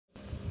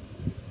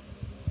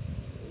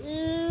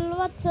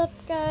What's up,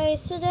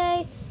 guys?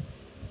 Today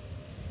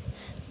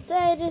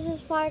this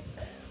is part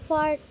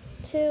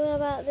 2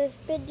 about this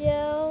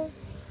video.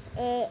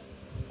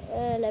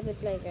 Let me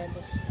play again.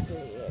 This is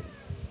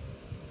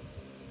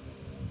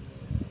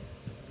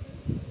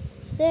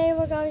Today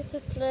we're going to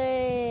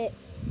play.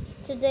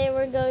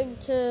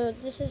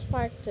 This is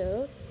part 2.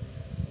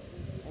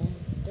 And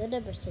I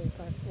never say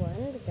part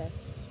 1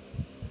 because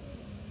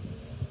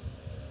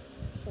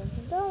I want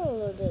to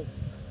download it.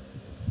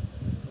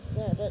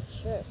 Yeah, that's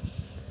search.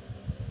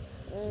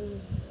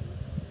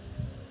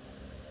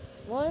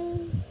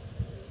 One.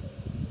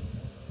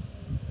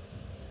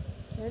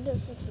 Here,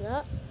 this is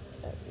not.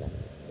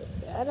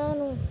 I don't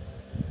know.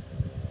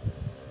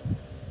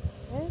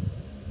 Here?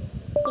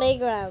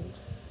 Playground.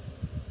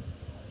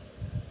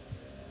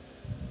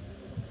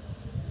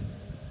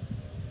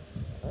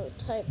 I'll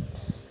type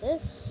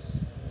this,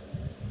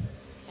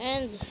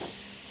 and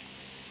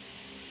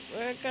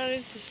we're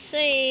going to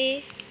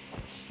say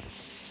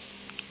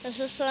this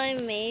is what I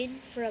made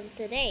from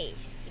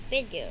today's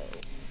video.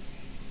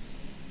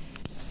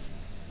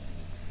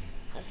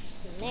 A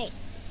snake.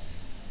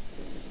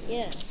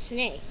 Yeah, a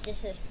snake.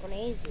 This is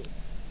crazy.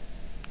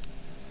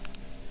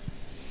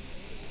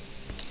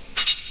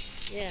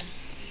 Yeah,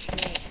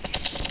 snake.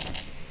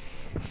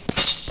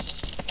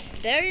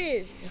 There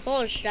is a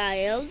whole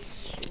child.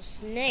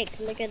 Snake.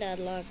 Look at that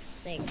long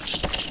snake.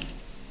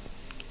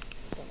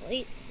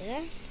 Delete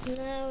that.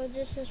 Now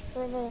this is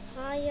from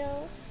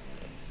Ohio.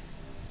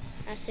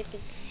 As you can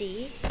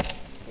see,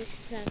 this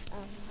is not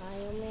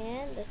Ohio,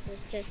 man. This is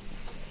just.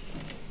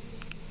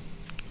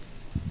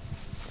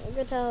 Look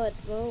at how it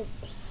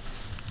moves.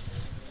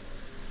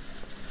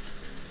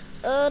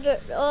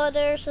 Oh,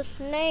 there's a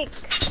snake.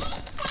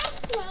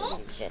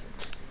 Shit.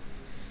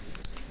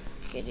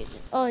 Get it.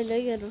 Oh, look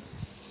at it.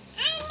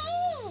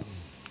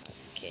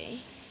 Okay.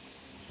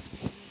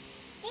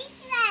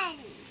 This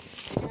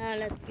one.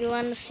 Now, you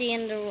want to see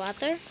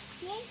underwater?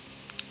 Yes,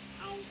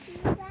 I see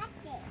water.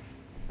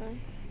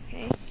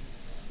 Okay.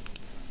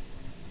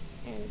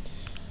 And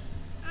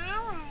I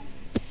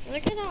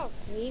look at how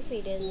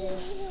creepy this want to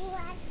is. see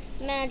water.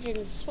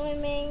 Imagine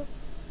swimming,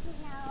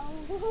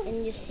 No.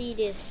 and you see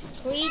this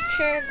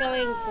creature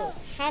going to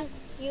hunt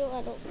you.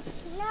 I don't.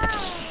 No,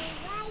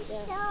 why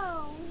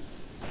so?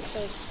 So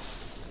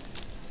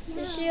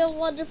you see a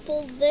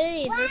wonderful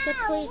day. There's a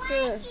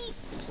creature.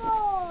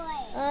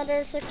 Oh,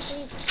 there's a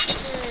creature.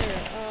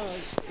 Oh,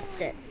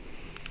 shit.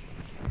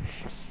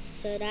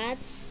 So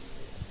that's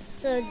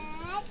the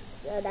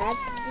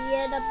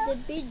end of the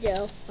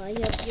video. I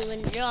hope you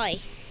enjoy.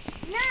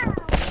 No.